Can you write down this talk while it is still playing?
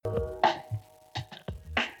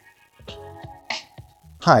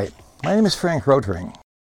Hi, my name is Frank Rotering.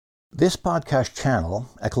 This podcast channel,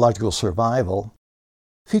 Ecological Survival,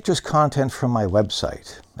 features content from my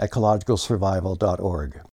website,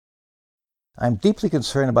 ecologicalsurvival.org. I'm deeply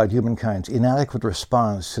concerned about humankind's inadequate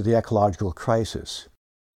response to the ecological crisis,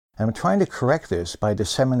 and I'm trying to correct this by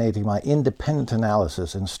disseminating my independent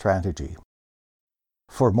analysis and strategy.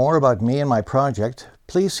 For more about me and my project,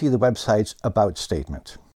 please see the website's About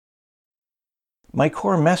statement. My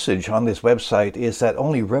core message on this website is that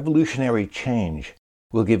only revolutionary change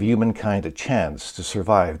will give humankind a chance to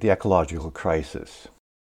survive the ecological crisis.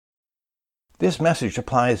 This message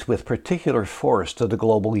applies with particular force to the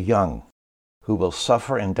global young, who will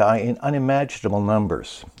suffer and die in unimaginable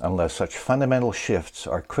numbers unless such fundamental shifts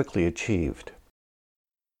are quickly achieved.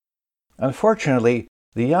 Unfortunately,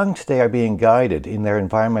 the young today are being guided in their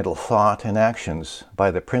environmental thought and actions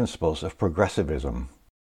by the principles of progressivism.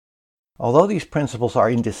 Although these principles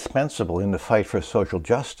are indispensable in the fight for social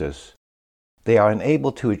justice, they are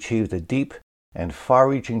unable to achieve the deep and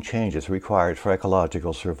far-reaching changes required for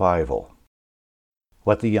ecological survival.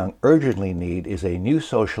 What the young urgently need is a new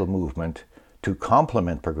social movement to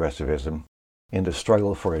complement progressivism in the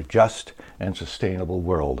struggle for a just and sustainable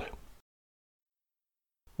world.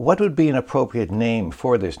 What would be an appropriate name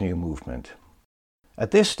for this new movement?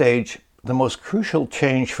 At this stage, the most crucial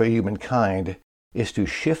change for humankind is to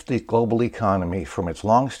shift the global economy from its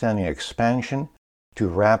long-standing expansion to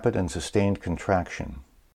rapid and sustained contraction.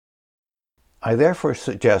 I therefore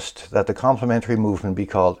suggest that the complementary movement be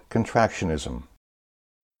called contractionism.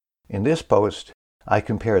 In this post, I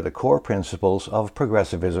compare the core principles of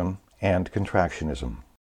progressivism and contractionism.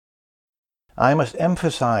 I must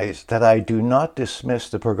emphasize that I do not dismiss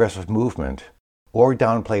the progressive movement or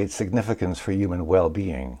downplay its significance for human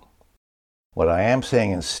well-being. What I am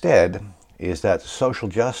saying instead is that social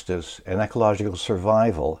justice and ecological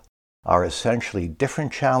survival are essentially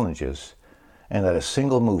different challenges and that a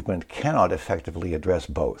single movement cannot effectively address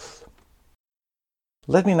both.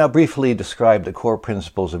 Let me now briefly describe the core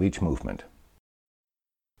principles of each movement.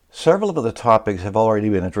 Several of the topics have already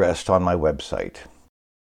been addressed on my website.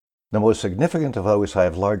 The most significant of those I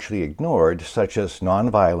have largely ignored, such as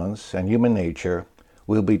nonviolence and human nature,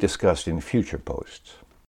 will be discussed in future posts.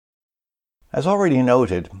 As already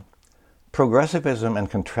noted, progressivism and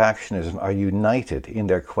contractionism are united in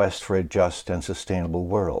their quest for a just and sustainable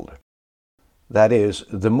world. That is,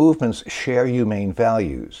 the movements share humane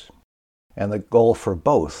values, and the goal for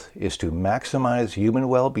both is to maximize human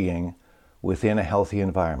well-being within a healthy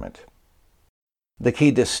environment. The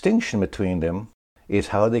key distinction between them is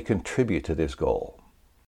how they contribute to this goal.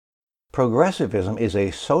 Progressivism is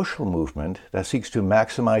a social movement that seeks to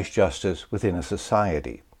maximize justice within a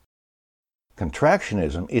society.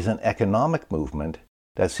 Contractionism is an economic movement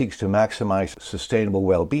that seeks to maximize sustainable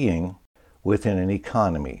well-being within an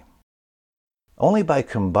economy. Only by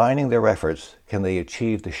combining their efforts can they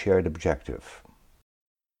achieve the shared objective.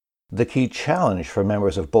 The key challenge for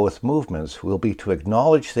members of both movements will be to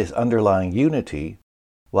acknowledge this underlying unity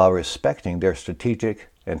while respecting their strategic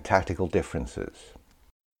and tactical differences.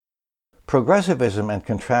 Progressivism and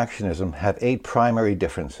contractionism have 8 primary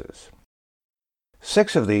differences.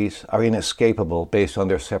 6 of these are inescapable based on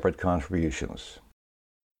their separate contributions.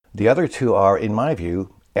 The other 2 are, in my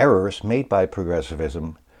view, errors made by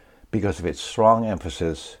progressivism because of its strong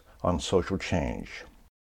emphasis on social change.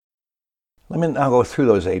 Let me now go through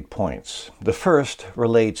those 8 points. The first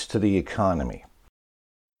relates to the economy.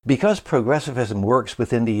 Because progressivism works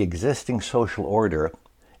within the existing social order,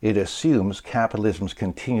 it assumes capitalism's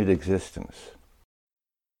continued existence.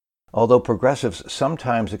 Although progressives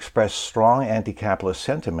sometimes express strong anti-capitalist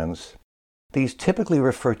sentiments, these typically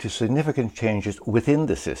refer to significant changes within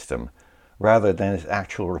the system rather than its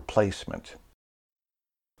actual replacement.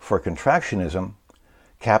 For contractionism,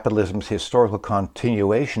 capitalism's historical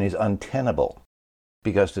continuation is untenable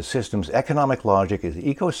because the system's economic logic is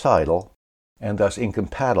ecocidal and thus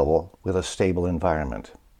incompatible with a stable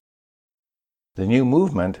environment. The new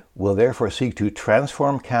movement will therefore seek to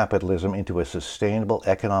transform capitalism into a sustainable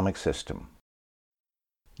economic system.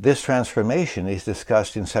 This transformation is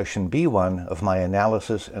discussed in section B1 of my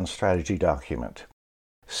analysis and strategy document.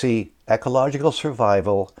 See Ecological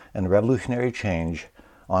Survival and Revolutionary Change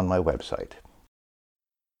on my website.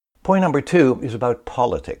 Point number 2 is about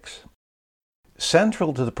politics.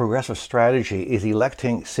 Central to the progressive strategy is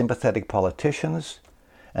electing sympathetic politicians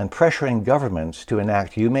and pressuring governments to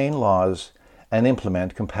enact humane laws and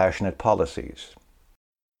implement compassionate policies.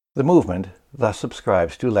 The movement thus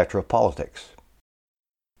subscribes to electoral politics.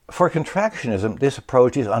 For contractionism, this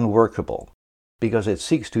approach is unworkable because it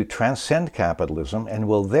seeks to transcend capitalism and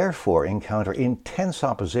will therefore encounter intense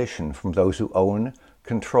opposition from those who own,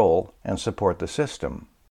 control, and support the system.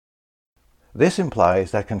 This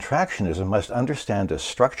implies that contractionism must understand the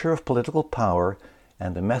structure of political power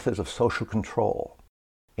and the methods of social control.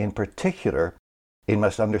 In particular, it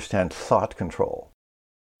must understand thought control,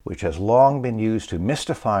 which has long been used to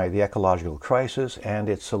mystify the ecological crisis and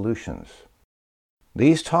its solutions.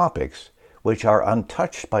 These topics, which are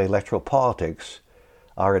untouched by electoral politics,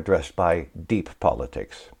 are addressed by deep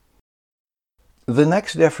politics. The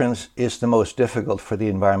next difference is the most difficult for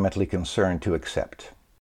the environmentally concerned to accept.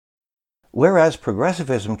 Whereas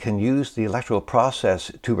progressivism can use the electoral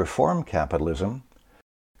process to reform capitalism,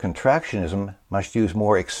 contractionism must use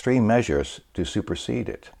more extreme measures to supersede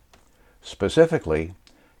it. Specifically,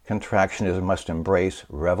 contractionism must embrace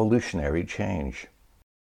revolutionary change.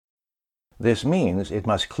 This means it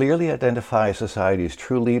must clearly identify society's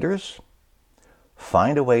true leaders,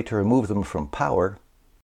 find a way to remove them from power,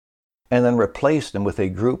 and then replace them with a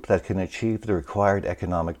group that can achieve the required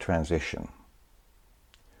economic transition.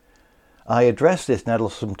 I addressed this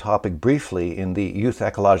nettlesome topic briefly in the Youth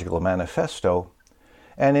Ecological Manifesto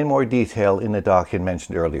and in more detail in the document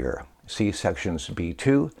mentioned earlier. See sections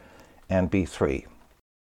B2 and B3.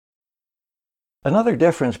 Another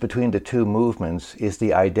difference between the two movements is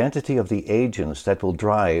the identity of the agents that will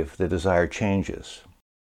drive the desired changes.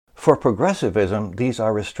 For progressivism, these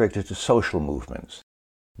are restricted to social movements,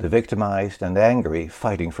 the victimized and angry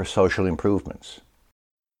fighting for social improvements.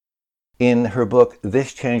 In her book,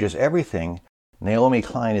 This Changes Everything, Naomi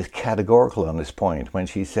Klein is categorical on this point when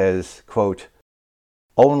she says, quote,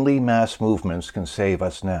 "Only mass movements can save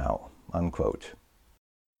us now," unquote.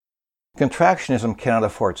 Contractionism cannot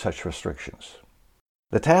afford such restrictions.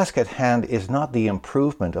 The task at hand is not the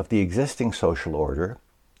improvement of the existing social order,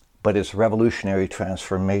 but its revolutionary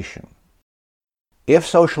transformation. If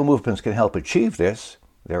social movements can help achieve this,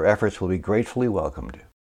 their efforts will be gratefully welcomed.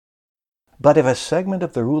 But if a segment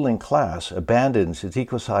of the ruling class abandons its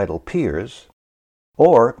ecocidal peers,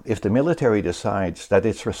 or if the military decides that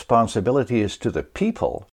its responsibility is to the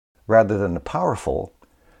people rather than the powerful,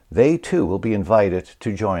 they too will be invited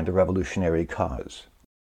to join the revolutionary cause.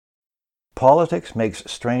 Politics makes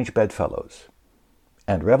strange bedfellows,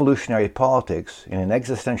 and revolutionary politics in an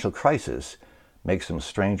existential crisis makes them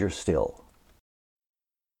stranger still.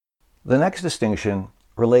 The next distinction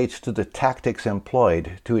relates to the tactics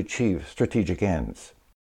employed to achieve strategic ends.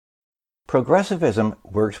 Progressivism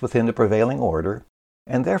works within the prevailing order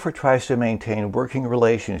and therefore tries to maintain working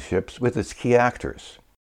relationships with its key actors.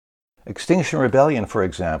 Extinction Rebellion, for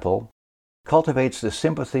example, cultivates the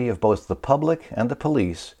sympathy of both the public and the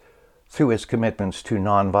police through its commitments to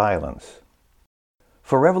nonviolence.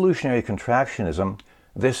 For revolutionary contractionism,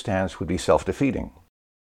 this stance would be self-defeating.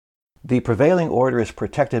 The prevailing order is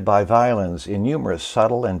protected by violence in numerous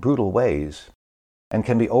subtle and brutal ways, and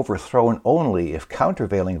can be overthrown only if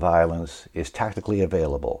countervailing violence is tactically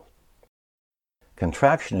available.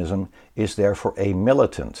 Contractionism is therefore a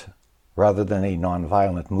militant rather than a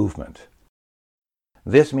nonviolent movement.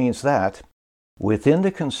 This means that, within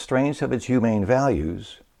the constraints of its humane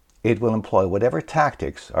values, it will employ whatever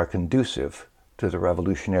tactics are conducive to the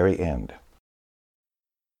revolutionary end.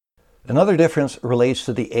 Another difference relates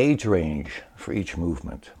to the age range for each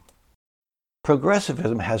movement.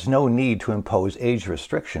 Progressivism has no need to impose age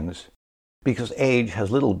restrictions because age has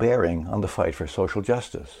little bearing on the fight for social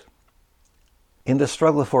justice. In the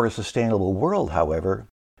struggle for a sustainable world, however,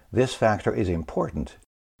 this factor is important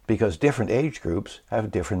because different age groups have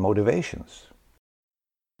different motivations.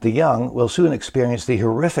 The young will soon experience the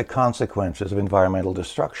horrific consequences of environmental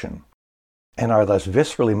destruction and are thus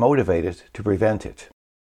viscerally motivated to prevent it.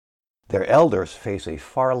 Their elders face a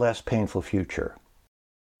far less painful future.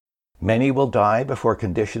 Many will die before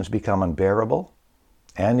conditions become unbearable,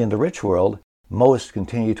 and in the rich world, most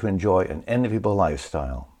continue to enjoy an enviable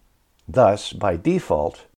lifestyle. Thus, by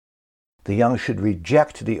default, the young should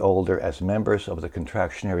reject the older as members of the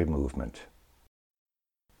contractionary movement.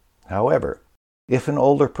 However, if an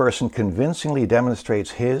older person convincingly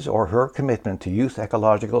demonstrates his or her commitment to youth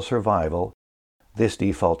ecological survival, this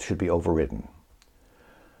default should be overridden.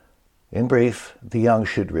 In brief, the young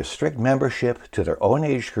should restrict membership to their own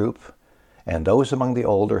age group and those among the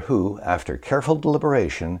older who, after careful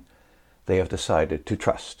deliberation, they have decided to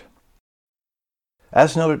trust.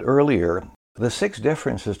 As noted earlier, the 6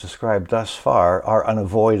 differences described thus far are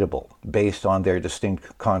unavoidable based on their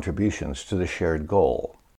distinct contributions to the shared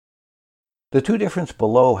goal. The 2 differences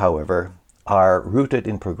below, however, are rooted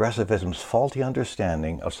in progressivism's faulty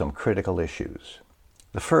understanding of some critical issues.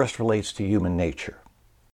 The first relates to human nature.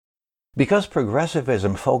 Because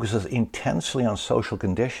progressivism focuses intensely on social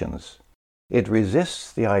conditions, It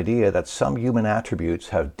resists the idea that some human attributes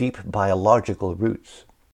have deep biological roots.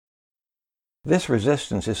 This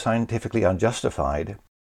resistance is scientifically unjustified,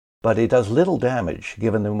 but it does little damage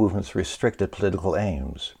given the movement's restricted political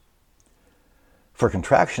aims. For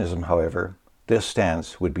contractionism, however, this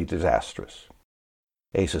stance would be disastrous.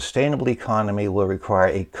 A sustainable economy will require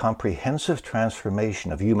a comprehensive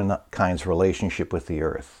transformation of humankind's relationship with the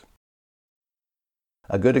earth.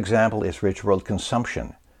 A good example is rich world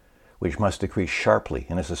consumption, which must decrease sharply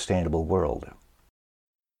in a sustainable world.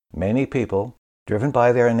 Many people, driven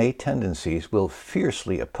by their innate tendencies, will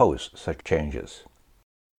fiercely oppose such changes.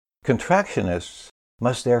 Contractionists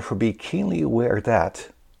must therefore be keenly aware that,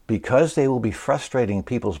 because they will be frustrating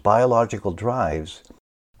people's biological drives,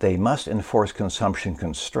 they must enforce consumption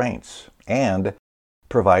constraints and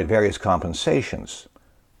provide various compensations,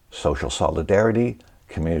 social solidarity,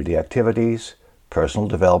 community activities, personal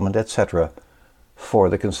development, etc., for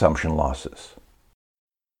the consumption losses.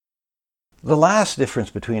 The last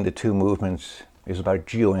difference between the two movements is about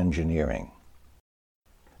geoengineering.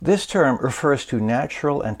 This term refers to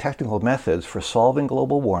natural and technical methods for solving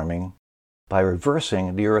global warming by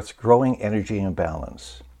reversing the Earth's growing energy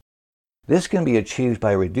imbalance. This can be achieved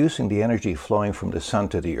by reducing the energy flowing from the Sun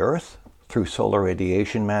to the Earth through solar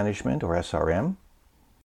radiation management, or SRM.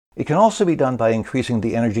 It can also be done by increasing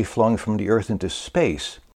the energy flowing from the Earth into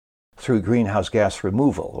space through greenhouse gas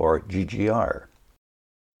removal, or GGR.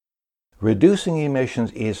 Reducing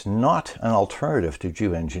emissions is not an alternative to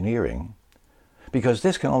geoengineering, because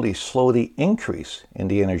this can only slow the increase in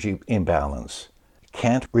the energy imbalance. It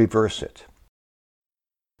can't reverse it.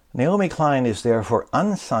 Naomi Klein is therefore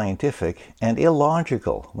unscientific and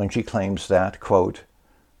illogical when she claims that, quote,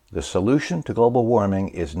 "The solution to global warming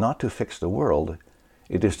is not to fix the world,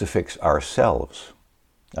 it is to fix ourselves,"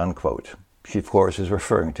 unquote. She, of course, is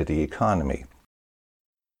referring to the economy.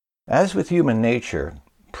 As with human nature,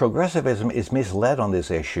 progressivism is misled on this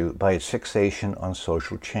issue by its fixation on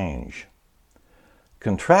social change.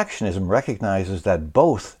 Contractionism recognizes that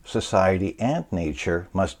both society and nature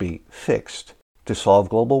must be fixed to solve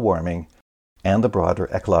global warming and the broader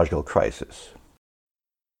ecological crisis.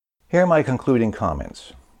 Here are my concluding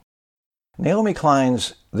comments. Naomi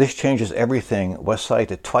Klein's "This Changes Everything" was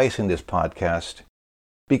cited twice in this podcast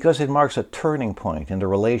because it marks a turning point in the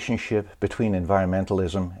relationship between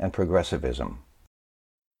environmentalism and progressivism.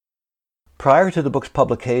 Prior to the book's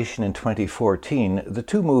publication in 2014, the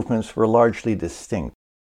two movements were largely distinct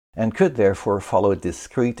and could therefore follow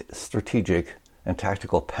discrete strategic and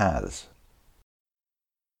tactical paths.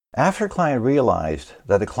 After Klein realized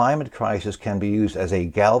that the climate crisis can be used as a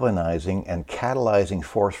galvanizing and catalyzing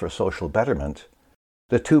force for social betterment,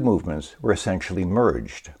 the two movements were essentially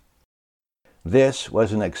merged. This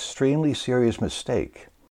was an extremely serious mistake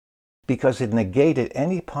because it negated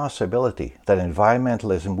any possibility that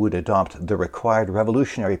environmentalism would adopt the required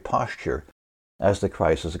revolutionary posture as the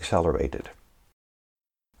crisis accelerated.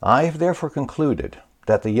 I have therefore concluded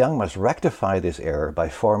that the young must rectify this error by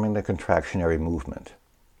forming the contractionary movement.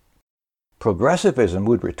 Progressivism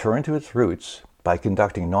would return to its roots by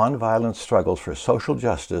conducting nonviolent struggles for social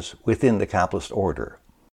justice within the capitalist order,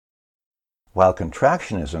 while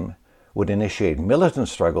contractionism would initiate militant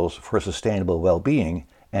struggles for sustainable well-being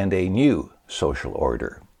and a new social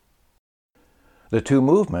order. The two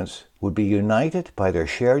movements would be united by their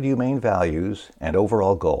shared humane values and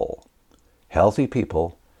overall goal: healthy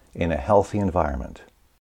people in a healthy environment.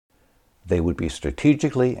 They would be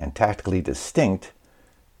strategically and tactically distinct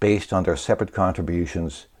based on their separate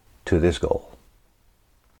contributions to this goal.